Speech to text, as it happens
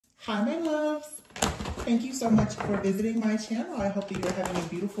Hi, my loves. Thank you so much for visiting my channel. I hope that you're having a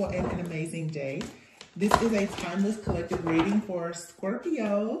beautiful and an amazing day. This is a timeless collective reading for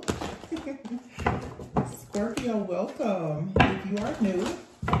Scorpio. Scorpio, welcome. If you are new,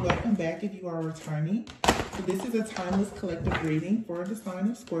 welcome back if you are returning. So this is a timeless collective reading for the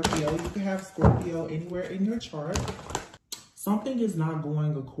sign of Scorpio. You can have Scorpio anywhere in your chart. Something is not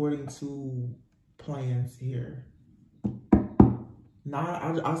going according to plans here.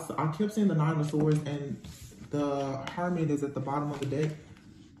 I kept seeing the Nine of Swords, and the Hermit is at the bottom of the deck.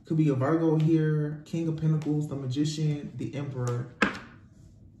 Could be a Virgo here, King of Pentacles, the Magician, the Emperor.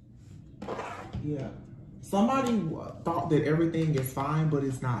 Yeah. Somebody thought that everything is fine, but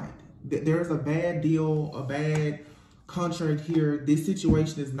it's not. There's a bad deal, a bad contract here. This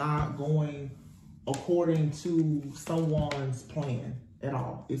situation is not going according to someone's plan at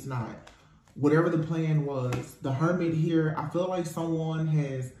all. It's not. Whatever the plan was, the Hermit here, I feel like someone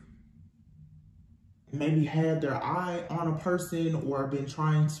has maybe had their eye on a person or been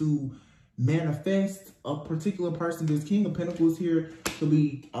trying to manifest a particular person. This King of Pentacles here could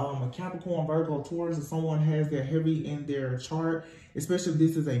be a Capricorn, Virgo, Taurus, or someone has that heavy in their chart, especially if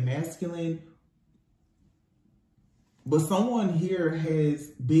this is a masculine. But someone here has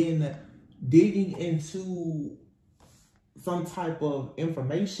been digging into some type of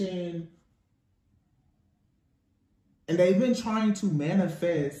information, and they've been trying to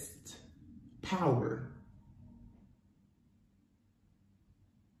manifest power.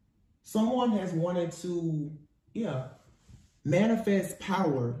 Someone has wanted to, manifest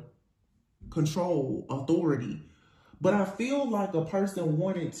power, control, authority. But I feel like a person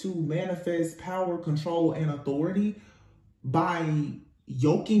wanted to manifest power, control, and authority by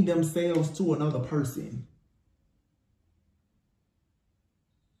yoking themselves to another person.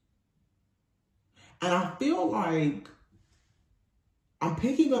 And I feel like I'm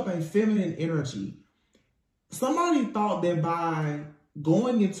picking up a feminine energy. Somebody thought that by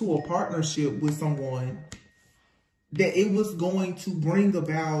going into a partnership with someone, that it was going to bring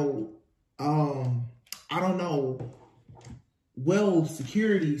about, I don't know, wealth,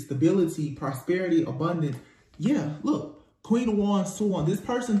 security, stability, prosperity, abundance. Yeah, look, Queen of Wands, 2-1. This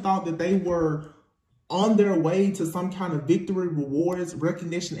person thought that they were on their way to some kind of victory, rewards,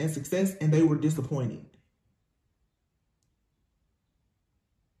 recognition, and success, and they were disappointed.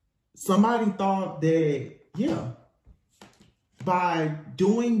 Somebody thought that, by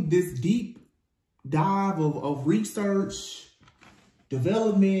doing this deep dive of research,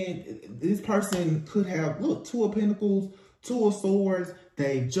 development, this person could have, look, 2 of Pentacles, 2 of Swords.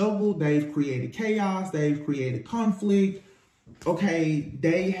 They've juggled, they've created chaos, they've created conflict. Okay,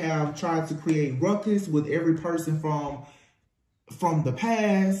 they have tried to create ruckus with every person from the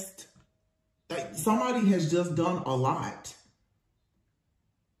past. Like, somebody has just done a lot.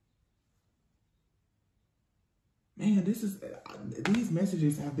 Man, these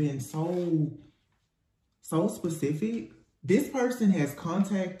messages have been so specific. This person has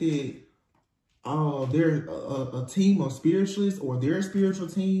contacted a team of spiritualists or their spiritual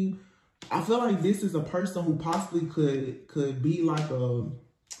team. I feel like this is a person who possibly could be like a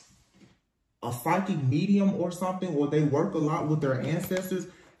psychic medium or something, or they work a lot with their ancestors.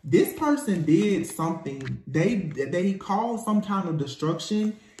 This person did something. They caused some kind of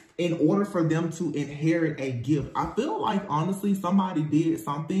destruction in order for them to inherit a gift. I feel like, honestly, somebody did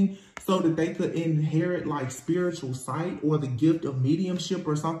something so that they could inherit like spiritual sight or the gift of mediumship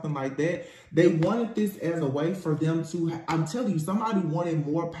or something like that. They wanted this as a way for them to, I'm telling you, somebody wanted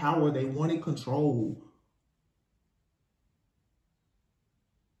more power. They wanted control.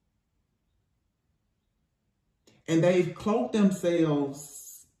 And they've cloaked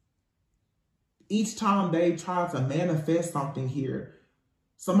themselves each time they try to manifest something here.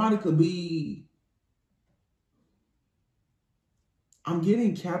 Somebody could be, I'm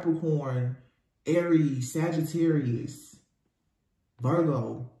getting Capricorn, Aries, Sagittarius,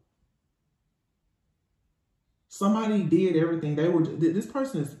 Virgo. Somebody did everything. This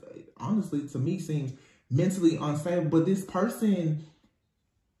person is, honestly, to me, seems mentally unstable, but this person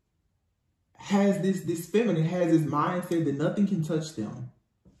has this feminine, has this mindset that nothing can touch them.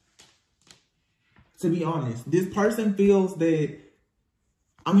 To be honest, this person feels that,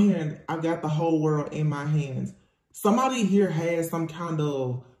 I'm hearing, I've got the whole world in my hands. Somebody here has some kind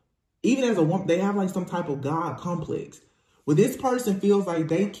of, even as a woman, they have like some type of God complex. Where this person feels like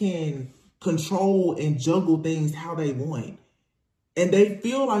they can control and juggle things how they want. And they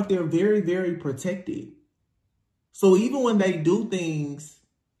feel like they're very, very protected. So even when they do things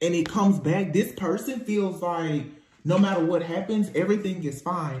and it comes back, this person feels like no matter what happens, everything is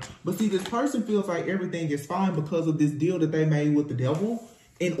fine. But see, this person feels like everything is fine because of this deal that they made with the devil.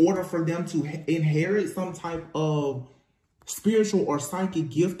 in order for them to inherit some type of spiritual or psychic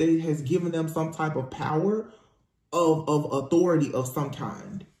gift that has given them some type of power of authority of some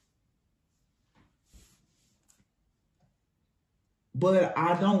kind. But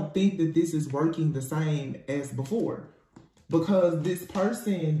I don't think that this is working the same as before, because this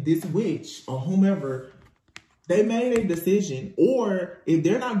person, this witch or whomever, they made a decision, or if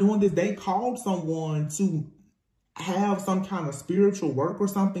they're not doing this, they called someone to have some kind of spiritual work or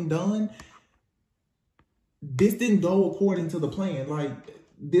something done. This didn't go according to the plan. Like,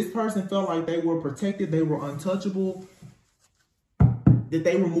 this person felt like they were protected, they were untouchable, that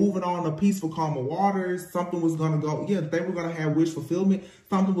they were moving on a peaceful, calmer waters. Something was going to go, yeah, they were going to have wish fulfillment.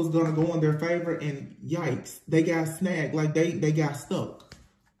 Something was going to go in their favor, and yikes, they got snagged, like they got stuck.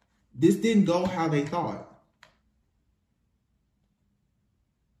 This didn't go how they thought.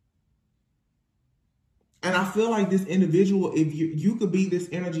 And I feel like this individual, if you could be this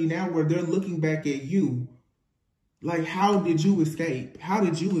energy now where they're looking back at you, like, how did you escape? How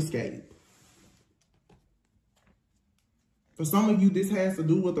did you escape? For some of you, this has to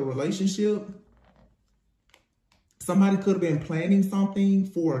do with a relationship. Somebody could have been planning something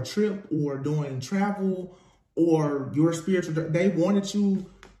for a trip or doing travel or your spiritual. They wanted you,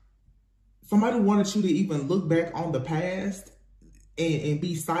 somebody wanted you to even look back on the past and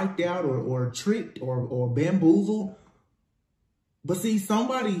be psyched out or tricked or bamboozled. But see,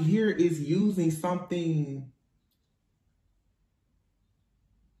 somebody here is using something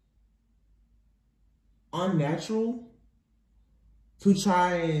unnatural to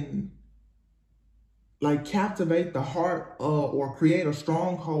try and like captivate the heart or create a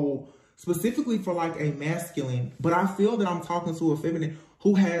stronghold specifically for like a masculine. But I feel that I'm talking to a feminine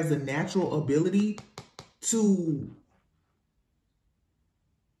who has a natural ability to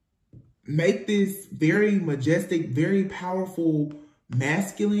make this very majestic, very powerful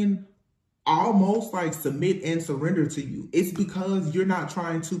masculine almost like submit and surrender to you. It's because you're not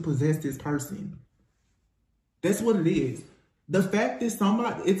trying to possess this person. That's what it is. The fact that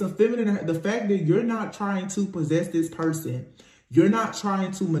somebody, it's a feminine, the fact that you're not trying to possess this person, you're not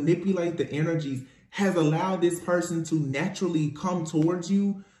trying to manipulate the energies, has allowed this person to naturally come towards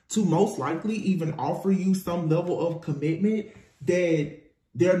you, to most likely even offer you some level of commitment that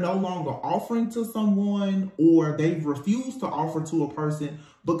they're no longer offering to someone, or they've refused to offer to a person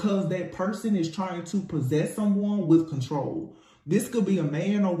because that person is trying to possess someone with control. This could be a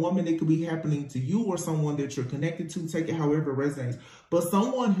man or woman. It could be happening to you or someone that you're connected to. Take it however it resonates. But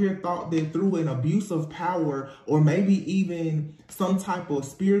someone here thought that through an abuse of power, or maybe even some type of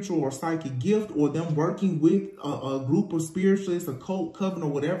spiritual or psychic gift, or them working with a group of spiritualists, a cult, coven,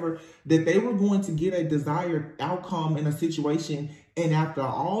 or whatever, that they were going to get a desired outcome in a situation. And after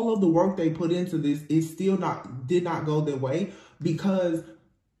all of the work they put into this, it still did not go their way, because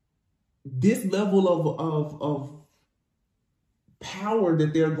this level of power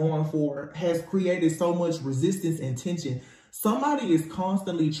that they're going for has created so much resistance and tension. Somebody is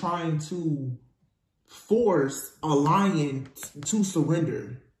constantly trying to force a lion to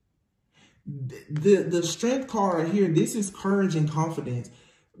surrender. The strength card here, this is courage and confidence.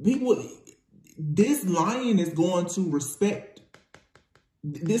 People, this lion is going to respect.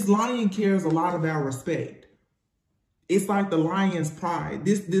 This lion cares a lot about respect. It's like the lion's pride.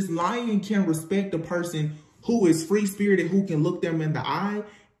 This lion can respect a person who is free-spirited, who can look them in the eye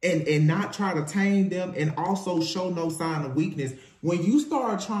and not try to tame them, and also show no sign of weakness. When you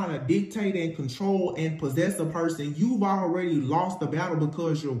start trying to dictate and control and possess a person, you've already lost the battle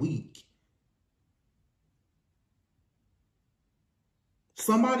because you're weak.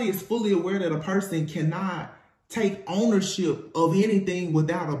 Somebody is fully aware that a person cannot take ownership of anything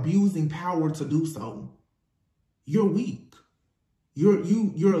without abusing power to do so. You're weak. You're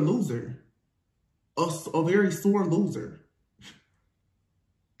a loser. A very sore loser.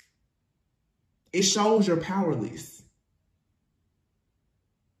 It shows you're powerless,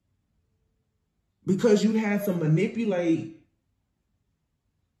 because you had to manipulate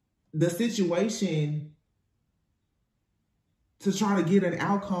the situation to try to get an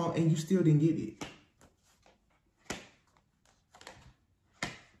outcome, and you still didn't get it.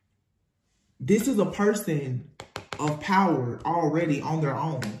 This is a person of power already on their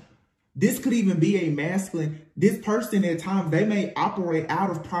own. This could even be a masculine. This person at times, they may operate out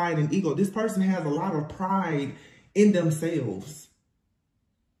of pride and ego. This person has a lot of pride in themselves.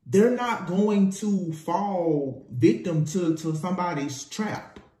 They're not going to fall victim to somebody's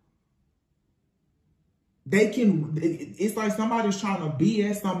trap. They can, it's like somebody's trying to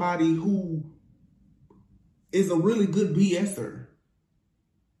BS somebody who is a really good BSer.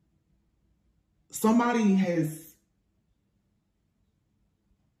 Somebody has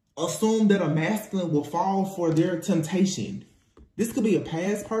assume that a masculine will fall for their temptation. This could be a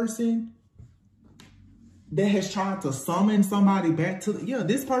past person that has tried to summon somebody back to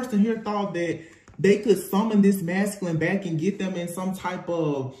this person here thought that they could summon this masculine back and get them in some type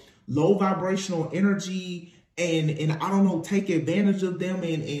of low vibrational energy and I don't know, take advantage of them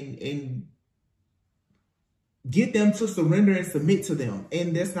and get them to surrender and submit to them.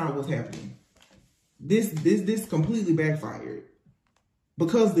 And that's not what's happening. This completely backfired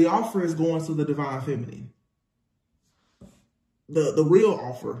because the offer is going to the divine feminine. The real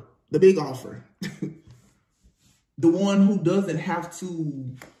offer, the big offer. The one who doesn't have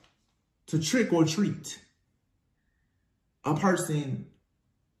to trick or treat a person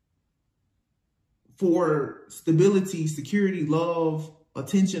for stability, security, love,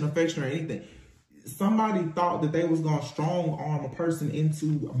 attention, affection, or anything. Somebody thought that they was going to strong arm a person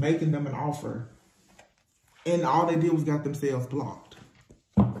into making them an offer. And all they did was got themselves blocked.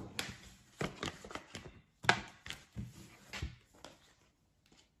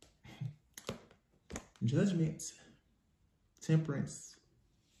 Judgment, Temperance,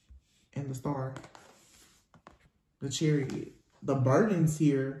 and the Star. The Chariot. The burdens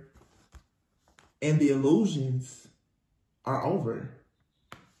here and the illusions are over.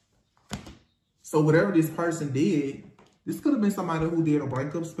 So whatever this person did, this could have been somebody who did a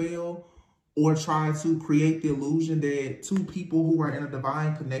breakup spell or tried to create the illusion that two people who are in a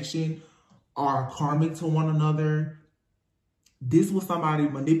divine connection are karmic to one another. This was somebody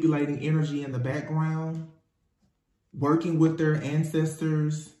manipulating energy in the background, working with their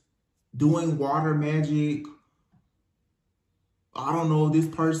ancestors, doing water magic. I don't know, this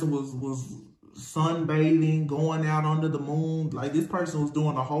person was sunbathing, going out under the moon. Like this person was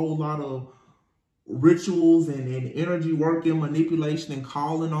doing a whole lot of rituals and energy work and manipulation and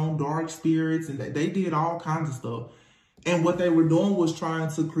calling on dark spirits. And they did all kinds of stuff. And what they were doing was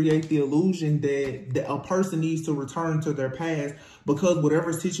trying to create the illusion that a person needs to return to their past because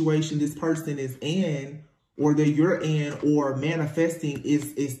whatever situation this person is in or that you're in or manifesting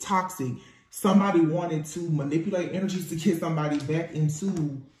is toxic. Somebody wanted to manipulate energies to get somebody back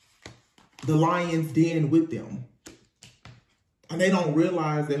into the lion's den with them. And they don't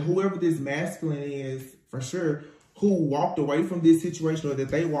realize that whoever this masculine is, for sure, who walked away from this situation or that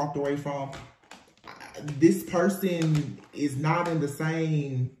they walked away from, this person is not in the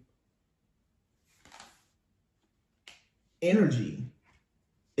same energy.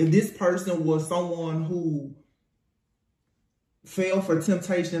 If this person was someone who fell for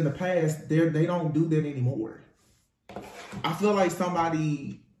temptation in the past, they don't do that anymore. I feel like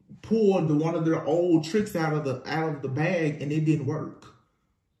somebody pulled one of their old tricks out of the bag and it didn't work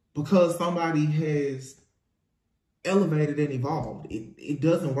because somebody has elevated and evolved. It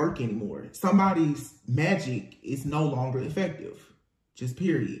doesn't work anymore. Somebody's magic is no longer effective. Just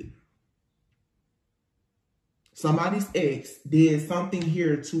period. Somebody's ex did something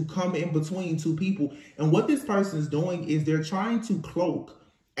here to come in between two people. And what this person is doing is they're trying to cloak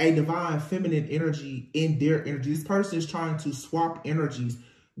a divine feminine energy in their energy. This person is trying to swap energies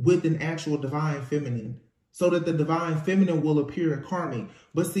with an actual divine feminine so that the divine feminine will appear in karmic.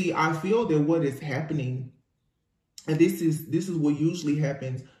 But see, I feel that what is happening, and this is what usually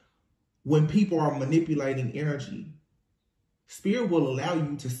happens when people are manipulating energy. Spirit will allow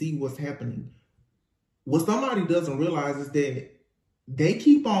you to see what's happening. What somebody doesn't realize is that they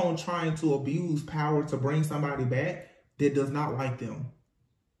keep on trying to abuse power to bring somebody back that does not like them,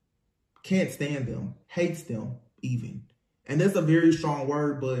 can't stand them, hates them even. And that's a very strong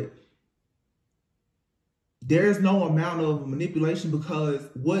word, but there's no amount of manipulation because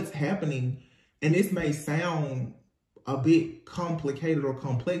what's happening, and this may sound a bit complicated or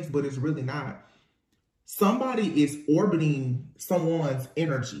complex, but it's really not. Somebody is orbiting someone's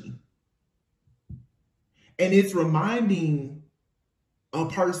energy. And it's reminding a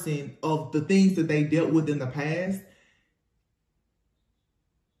person of the things that they dealt with in the past.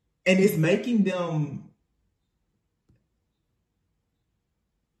 And it's making them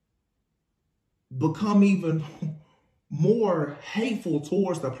become even more hateful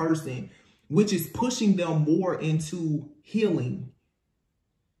towards the person, which is pushing them more into healing.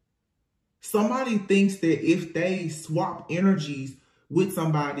 Somebody thinks that if they swap energies with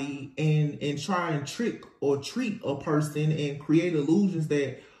somebody and try and trick or treat a person and create illusions,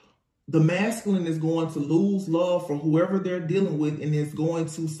 that the masculine is going to lose love for whoever they're dealing with and is going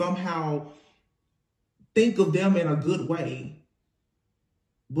to somehow think of them in a good way.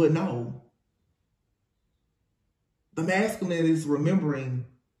 But no. The masculine is remembering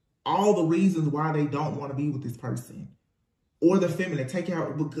all the reasons why they don't want to be with this person. Or the feminine. Take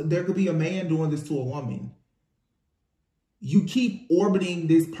out, there could be a man doing this to a woman. You keep orbiting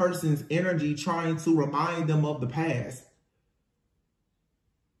this person's energy, trying to remind them of the past.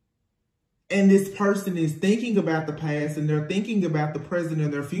 And this person is thinking about the past, and they're thinking about the present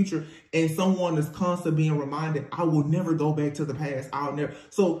and their future. And someone is constantly being reminded, I will never go back to the past. I'll never.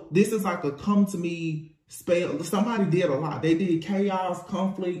 So this is like a come to me spell. Somebody did a lot. They did chaos,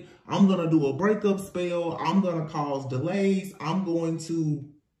 conflict. I'm going to do a breakup spell. I'm going to cause delays. I'm going to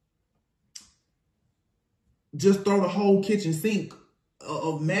just throw the whole kitchen sink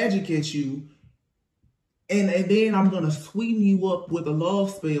of magic at you. And then I'm going to sweeten you up with a love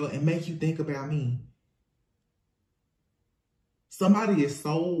spell and make you think about me. Somebody is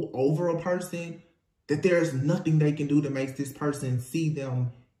so over a person that there's nothing they can do to make this person see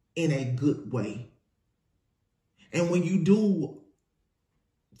them in a good way. And when you do,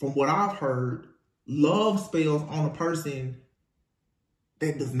 from what I've heard, love spells on a person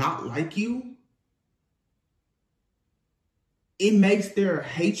that does not like you, it makes their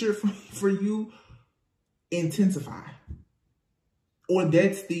hatred for you intensify. Or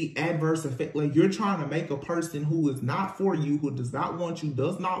that's the adverse effect. Like, you're trying to make a person who is not for you, who does not want you,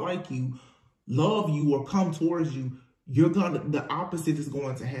 does not like you, love you or come towards you. The opposite is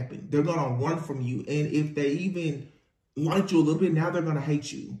going to happen. They're going to run from you. And if they even liked you a little bit, now they're going to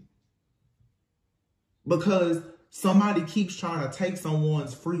hate you. Because somebody keeps trying to take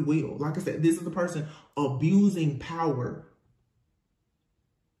someone's free will. Like I said, this is the person abusing power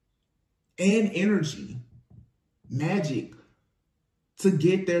and energy, magic, to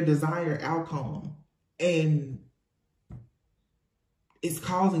get their desired outcome. And it's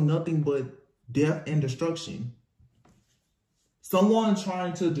causing nothing but death and destruction. Someone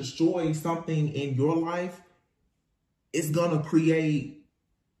trying to destroy something in your life is going to create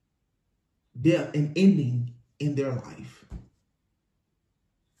death and ending in their life.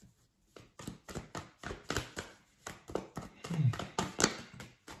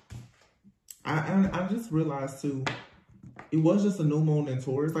 I just realized too, it was just a new moon in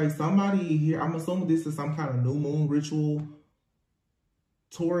Taurus. Like, somebody here, I'm assuming this is some kind of new moon ritual.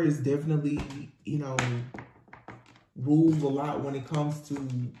 Taurus definitely, you know, rules a lot when it comes to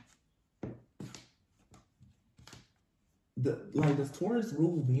does Taurus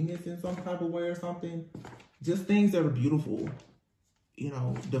rule Venus in some type of way or something? Just things that are beautiful, you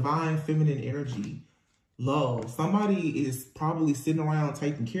know, divine feminine energy, love. Somebody is probably sitting around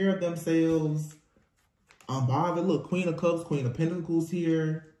taking care of themselves, unbothered. Look, Queen of Cups, Queen of Pentacles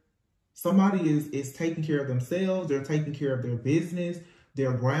here. Somebody is taking care of themselves. They're taking care of their business.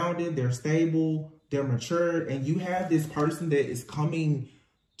 They're grounded. They're stable. They're mature. And you have this person that is coming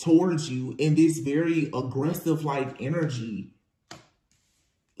towards you in this very aggressive like energy.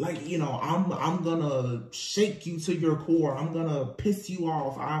 Like, you know, I'm gonna shake you to your core. I'm gonna piss you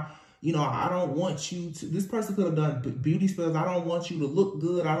off. I don't want you to, this person could have done beauty spells. I don't want you to look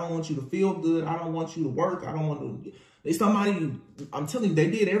good. I don't want you to feel good. I don't want you to work. I don't want to, it's somebody, I'm telling you, they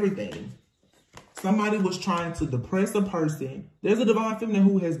did everything. Somebody was trying to depress a person. There's a divine feminine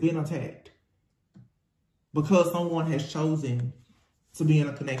who has been attacked because someone has chosen to be in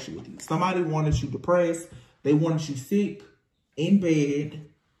a connection with you. Somebody wanted you depressed. They wanted you sick, in bed,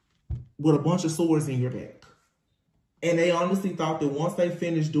 with a bunch of sores in your back. And they honestly thought that once they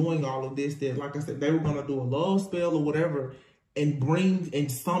finished doing all of this, that, like I said, they were going to do a love spell or whatever and bring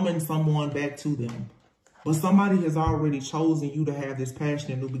and summon someone back to them. But somebody has already chosen you to have this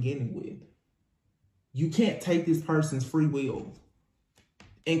passionate new beginning with. You can't take this person's free will.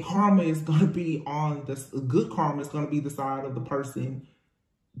 And karma is going to be on this, good karma is going to be the side of the person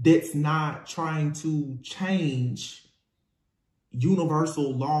that's not trying to change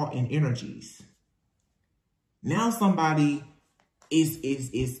universal law and energies. Now somebody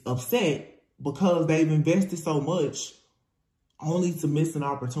is upset because they've invested so much only to miss an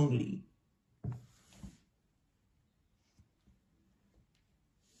opportunity.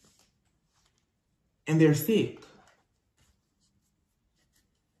 And they're sick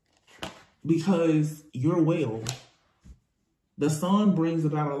because you're well. The sun brings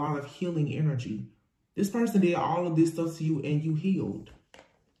about a lot of healing energy. This person did all of this stuff to you and you healed.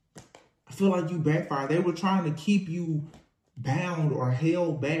 I feel like you backfired. They were trying to keep you bound or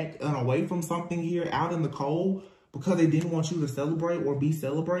held back and away from something here out in the cold because they didn't want you to celebrate or be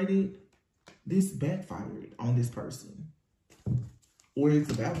celebrated. This backfired on this person. Or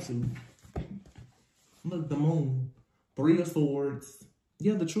it's about to. Look, the moon. 3 of Swords.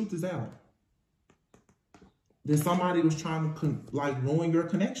 Yeah, the truth is out. That somebody was trying to, ruin your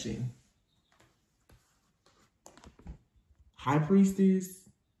connection. High Priestess.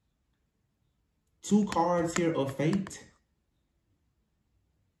 2 cards here of Fate.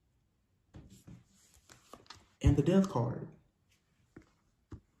 And the Death card.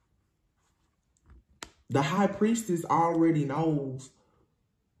 The high priestess already knows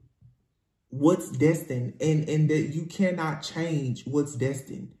what's destined, and that you cannot change what's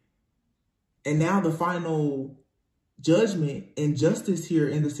destined. And now the final judgment and justice here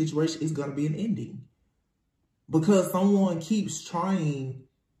in the situation is going to be an ending. Because someone keeps trying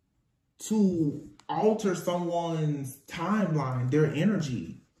to alter someone's timeline, their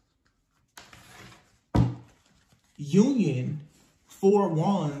energy. Union, 4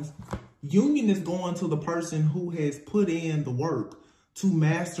 wands. Union is going to the person who has put in the work to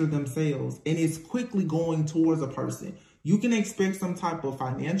master themselves and is quickly going towards a person. You can expect some type of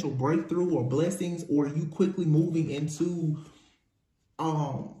financial breakthrough or blessings, or you quickly moving into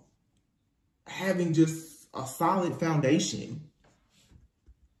having just a solid foundation.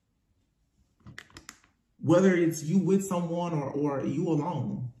 Whether it's you with someone or you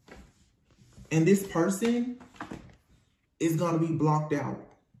alone. And this person is going to be blocked out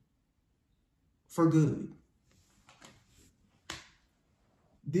for good.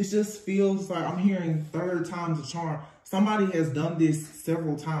 This just feels like I'm hearing 3rd time's a charm. Somebody has done this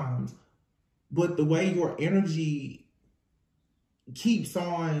several times, but the way your energy keeps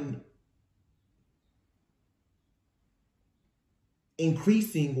on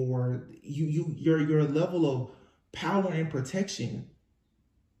increasing, or your level of power and protection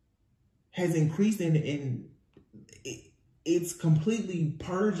has increased, and it's completely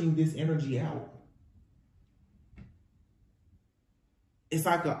purging this energy out. It's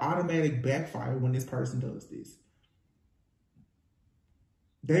like an automatic backfire when this person does this.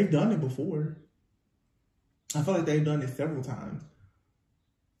 They've done it before. I feel like they've done it several times.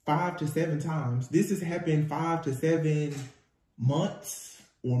 5 to 7 times. This has happened 5 to 7 months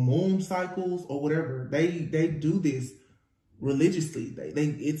or moon cycles or whatever. They do this religiously.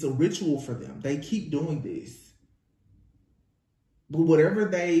 It's a ritual for them. They keep doing this. But whatever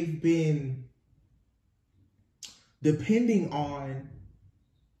they've been depending on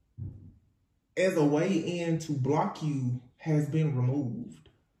as a way in to block you has been removed.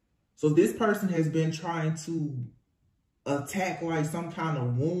 So this person has been trying to attack like some kind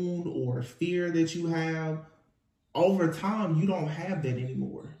of wound or fear that you have. Over time, you don't have that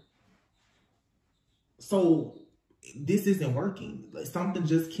anymore. So this isn't working. Like, something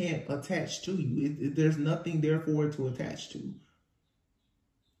just can't attach to you. There's nothing there for it to attach to.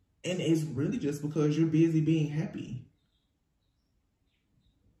 And it's really just because you're busy being happy.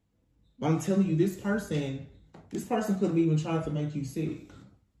 I'm telling you, this person could have even tried to make you sick.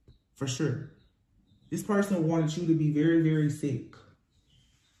 For sure. This person wanted you to be very, very sick.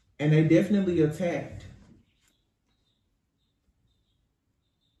 And they definitely attacked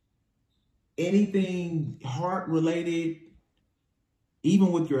anything heart related,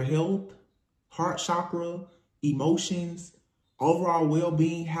 even with your health, heart chakra, emotions, overall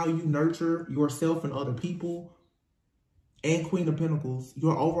well-being, how you nurture yourself and other people, and Queen of Pentacles,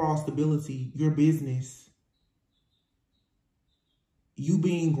 your overall stability, your business, you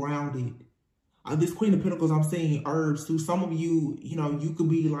being grounded. This Queen of Pentacles, I'm saying herbs too. Some of you, you could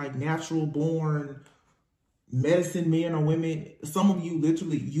be like natural born medicine men or women. Some of you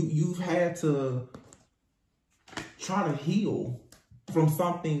literally, you've had to try to heal from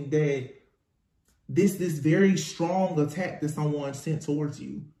something that this very strong attack that someone sent towards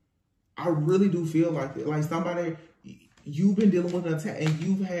you. I really do feel like it. Like somebody, you've been dealing with an attack and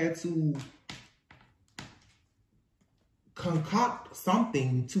you've had to concoct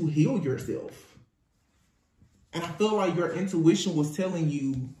something to heal yourself. And I feel like your intuition was telling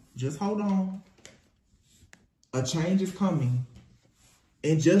you, just hold on. A change is coming.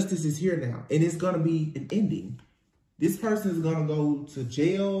 And justice is here now. And it's going to be an ending. This person is going to go to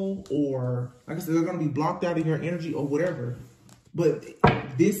jail, or, like I said, they're going to be blocked out of your energy or whatever. But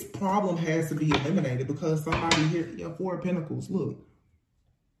this problem has to be eliminated because somebody here, 4 of Pentacles, look.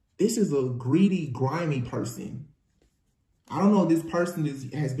 This is a greedy, grimy person. I don't know if this person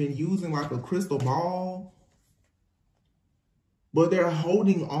has been using like a crystal ball, but they're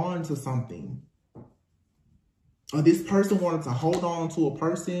holding on to something. Or this person wanted to hold on to a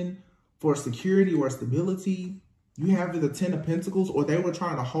person for security or stability. You have the 10 of Pentacles, or they were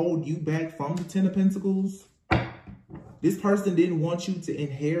trying to hold you back from the 10 of Pentacles. This person didn't want you to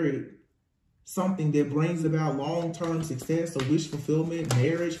inherit something that brings about long-term success or wish fulfillment,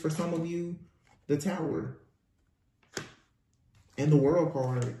 marriage for some of you. The Tower. And the World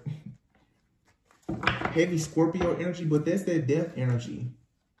card. Heavy Scorpio energy, but that's that death energy.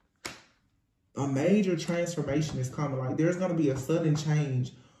 A major transformation is coming. Like there's going to be a sudden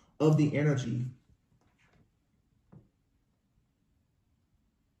change of the energy.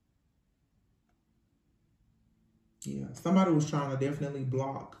 Yeah, somebody was trying to definitely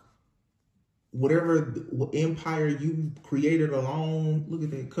block whatever empire you created alone. Look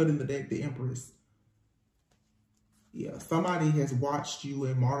at that, cutting the deck, the Empress. Yeah, somebody has watched you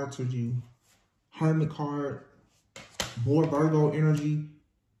and monitored you. Hermit card, more Virgo energy.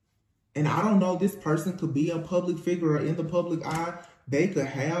 And I don't know, this person could be a public figure or in the public eye. They could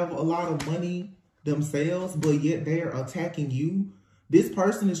have a lot of money themselves, but yet they're attacking you. This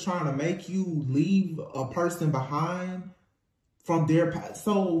person is trying to make you leave a person behind from their past.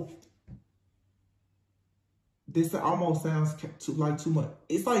 So this almost sounds too much.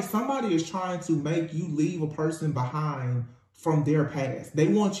 It's like somebody is trying to make you leave a person behind from their past. They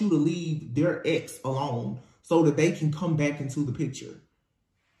want you to leave their ex alone so that they can come back into the picture.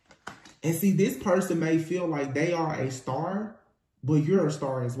 And see, this person may feel like they are a star, but you're a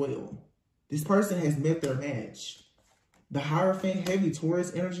star as well. This person has met their match. The Hierophant, heavy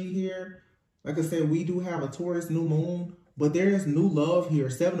Taurus energy here. Like I said, we do have a Taurus new moon, but there is new love here.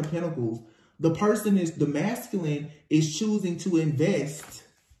 7 of Pentacles. The person is, the masculine is choosing to invest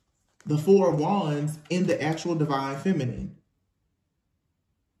the 4 of Wands in the actual divine feminine.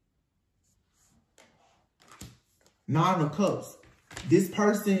 9 of Cups. This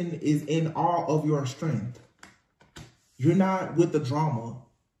person is in awe of your strength. You're not with the drama.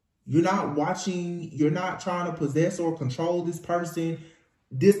 You're not watching. You're not trying to possess or control this person.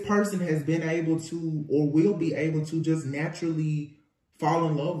 This person has been able to, or will be able to, just naturally fall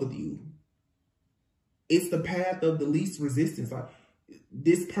in love with you. It's the path of the least resistance. Like,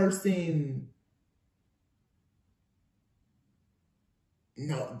 this person,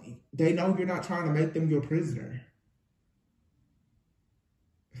 no, they know you're not trying to make them your prisoner.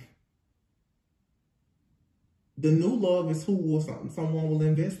 The new love is who will someone will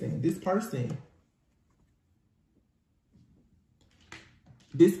invest in. This person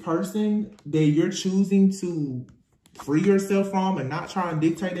that you're choosing to free yourself from and not try and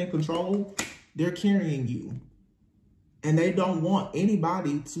dictate and control, they're carrying you. And they don't want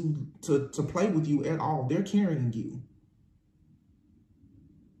anybody to play with you at all. They're carrying you.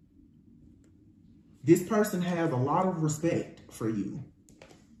 This person has a lot of respect for you.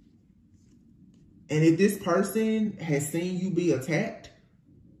 And if this person has seen you be attacked,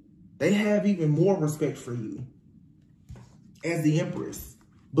 they have even more respect for you as the Empress,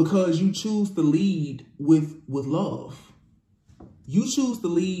 because you choose to lead with love. You choose to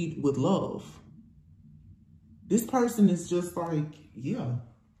lead with love. This person is just like, yeah.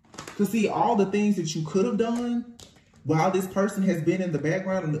 Because see, all the things that you could have done while this person has been in the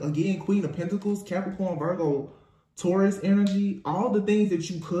background, and again, Queen of Pentacles, Capricorn, Virgo, Taurus energy, all the things that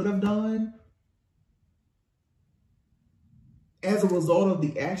you could have done as a result of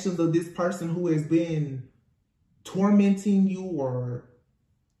the actions of this person who has been tormenting you or,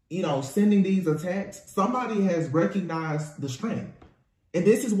 you know, sending these attacks, somebody has recognized the strength. And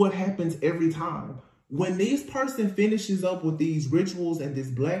this is what happens every time. When this person finishes up with these rituals and this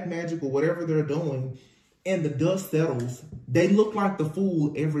black magic or whatever they're doing, and the dust settles, they look like the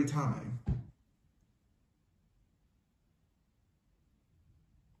fool every time.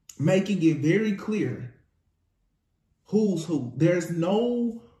 Making it very clear who's who. There's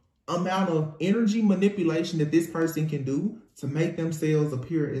no amount of energy manipulation that this person can do to make themselves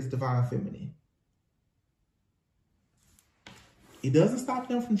appear as divine feminine. It doesn't stop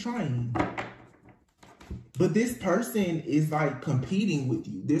them from trying. But this person is like competing with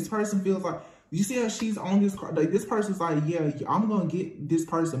you. This person feels like, you see how she's on this card? Like, this person's like, yeah, I'm going to get this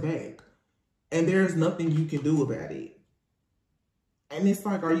person back. And there's nothing you can do about it. And it's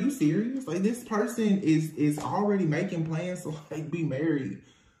like, are you serious? Like, this person is already making plans to like be married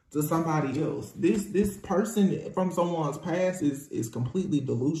to somebody else. This person from someone's past is completely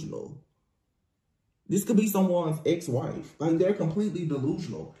delusional. This could be someone's ex-wife. Like, they're completely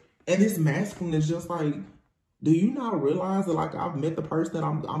delusional. And this masculine is just like, do you not realize that, like, I've met the person that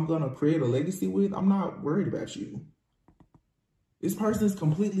I'm going to create a legacy with? I'm not worried about you. This person is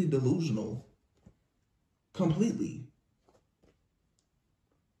completely delusional. Completely.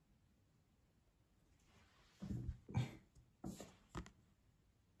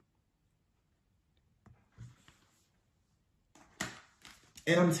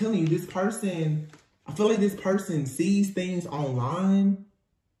 And I'm telling you, this person, I feel like this person sees things online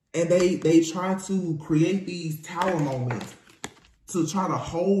and they try to create these tower moments to try to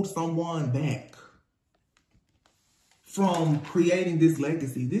hold someone back from creating this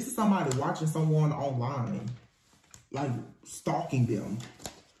legacy. This is somebody watching someone online, like stalking them.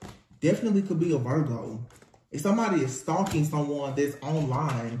 Definitely could be a Virgo. If somebody is stalking someone that's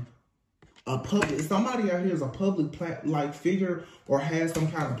online, somebody out here is a public figure or has some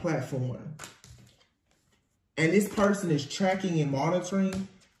kind of platform, and this person is tracking and monitoring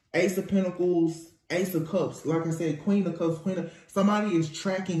Ace of Pentacles, Ace of Cups. Like I said, Queen of Cups, somebody is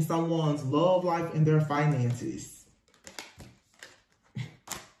tracking someone's love life and their finances.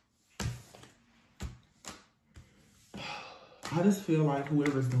 I just feel like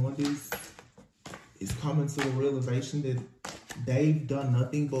whoever's doing this is coming to the realization that they've done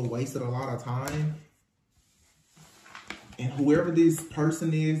nothing but wasted a lot of time. And whoever this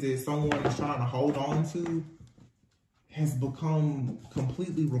person is that someone is trying to hold on to has become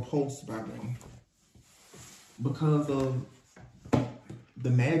completely repulsed by them because of the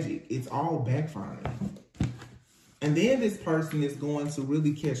magic. It's all backfiring. And then this person is going to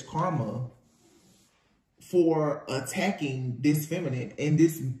really catch karma for attacking this feminine, and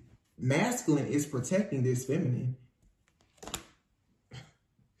this masculine is protecting this feminine.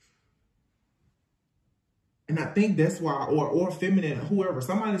 And I think that's why, or feminine, whoever,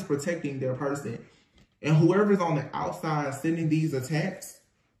 somebody's protecting their person. And whoever's on the outside sending these attacks,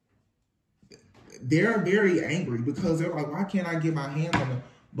 they're very angry because they're like, why can't I get my hands on them?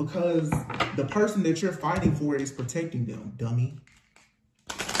 Because the person that you're fighting for is protecting them, dummy.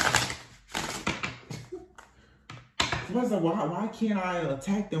 Why can't I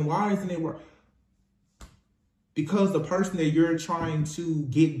attack them? Why isn't it work? Because the person that you're trying to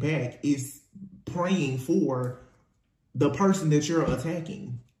get back is praying for the person that you're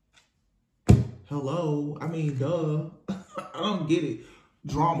attacking. Hello? I mean, duh. I don't get it.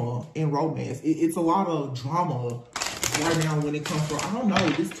 Drama and romance. It's a lot of drama right now when it comes to, I don't know,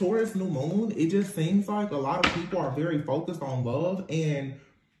 this Taurus new moon, it just seems like a lot of people are very focused on love and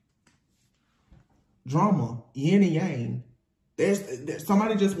drama, yin and yang. There's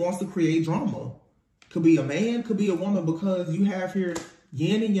somebody just wants to create drama. Could be a man, could be a woman, because you have here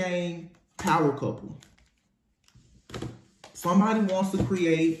yin and yang power couple. Somebody wants to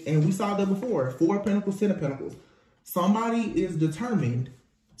create, and we saw that before, 4 of Pentacles, 10 of Pentacles. Somebody is determined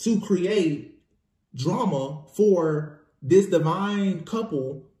to create drama for this divine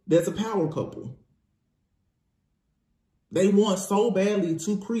couple that's a power couple. They want so badly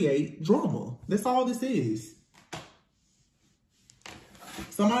to create drama. That's all this is.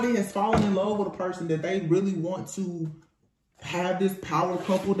 Somebody has fallen in love with a person that they really want to have this power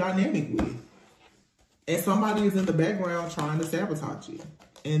couple dynamic with. And somebody is in the background trying to sabotage you.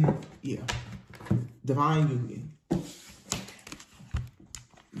 And yeah, divine union.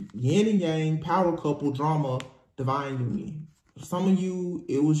 Yin and yang, power couple, drama, divine union. Some of you,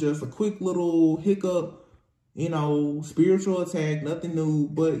 it was just a quick little hiccup, you know, spiritual attack, nothing new,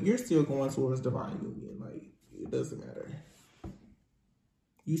 but you're still going towards divine union. Like, it doesn't matter.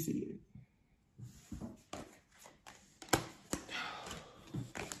 You see it.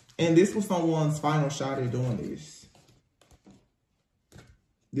 And this was someone's final shot at doing this.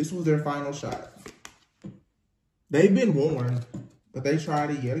 This was their final shot. They've been warned, but they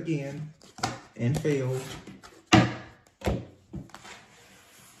tried it yet again and failed.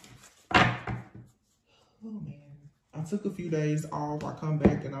 I took a few days off. I come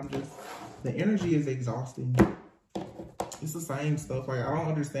back and I'm just, the energy is exhausting. It's the same stuff. Like, I don't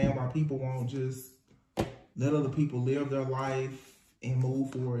understand why people won't just let other people live their life and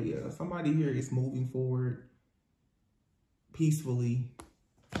move forward. Yeah, somebody here is moving forward peacefully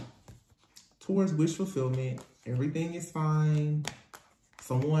towards wish fulfillment. Everything is fine.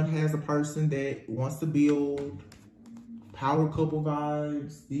 Someone has a person that wants to build. Power couple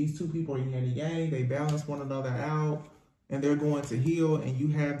vibes. These two people are yin and yang. They balance one another out. And they're going to heal. And you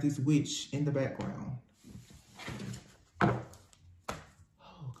have this witch in the background. Oh,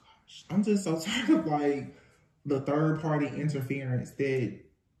 gosh. I'm just so tired of, like, the third-party interference that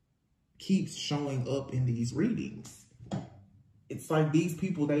keeps showing up in these readings. It's like these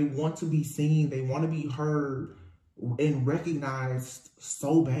people, they want to be seen. They want to be heard and recognized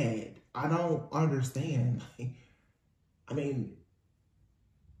so bad. I don't understand. I mean,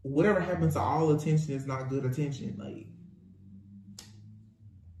 whatever happens to all attention is not good attention. Like,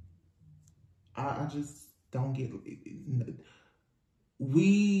 I just don't get it.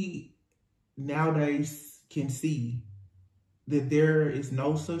 We nowadays can see that there is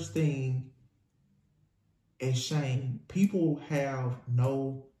no such thing as shame. People have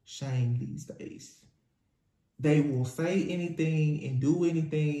no shame these days. They will say anything and do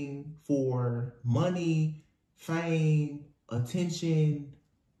anything for money, fame, attention,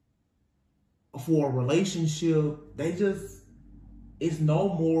 for a relationship. They just, it's no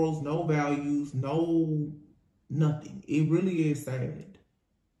morals, no values, no nothing. It really is sad.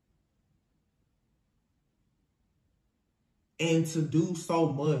 And to do so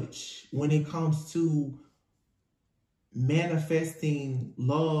much when it comes to manifesting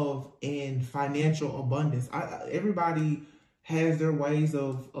love and financial abundance. Everybody has their ways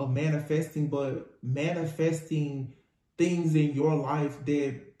of manifesting, but manifesting things in your life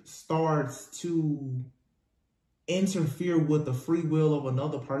that starts to interfere with the free will of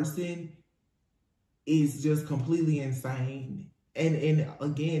another person is just completely insane. And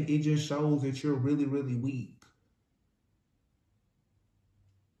again, it just shows that you're really, really weak.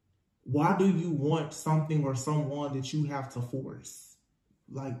 Why do you want something or someone that you have to force?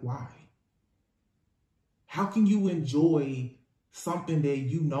 Like, why? How can you enjoy something that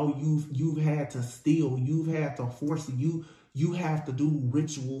you know you've had to steal, you've had to force it, you have to do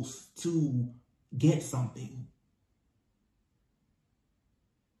rituals to get something?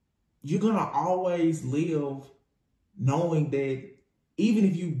 You're gonna always live knowing that even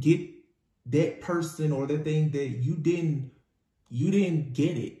if you get that person or the thing that you didn't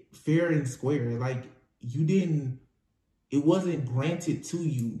get it fair and square, like it wasn't granted to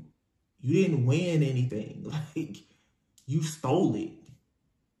you. You didn't win anything. Like, you stole it.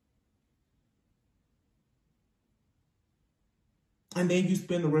 And then you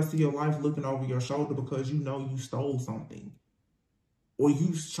spend the rest of your life looking over your shoulder because you know you stole something. Or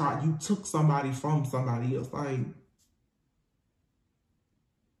you took somebody from somebody else. Like,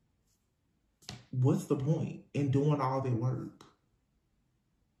 what's the point in doing all that work?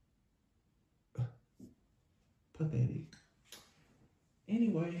 Pathetic.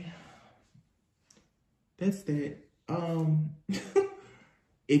 Anyway, that's that.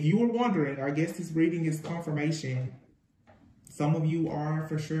 If you were wondering, I guess this reading is confirmation. Some of you are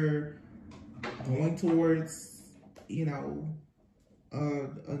for sure going towards, you know,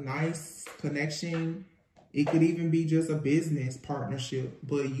 a nice connection. It could even be just a business partnership,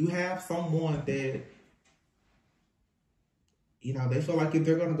 but you have someone that, you know, they feel like if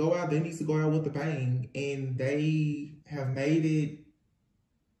they're going to go out, they need to go out with a bang, and they have made it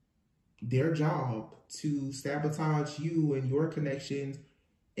their job to sabotage you and your connections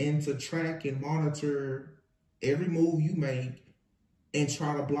and to track and monitor every move you make and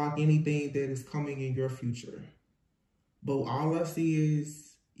try to block anything that is coming in your future. But all I see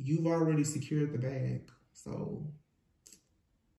is you've already secured the bag. So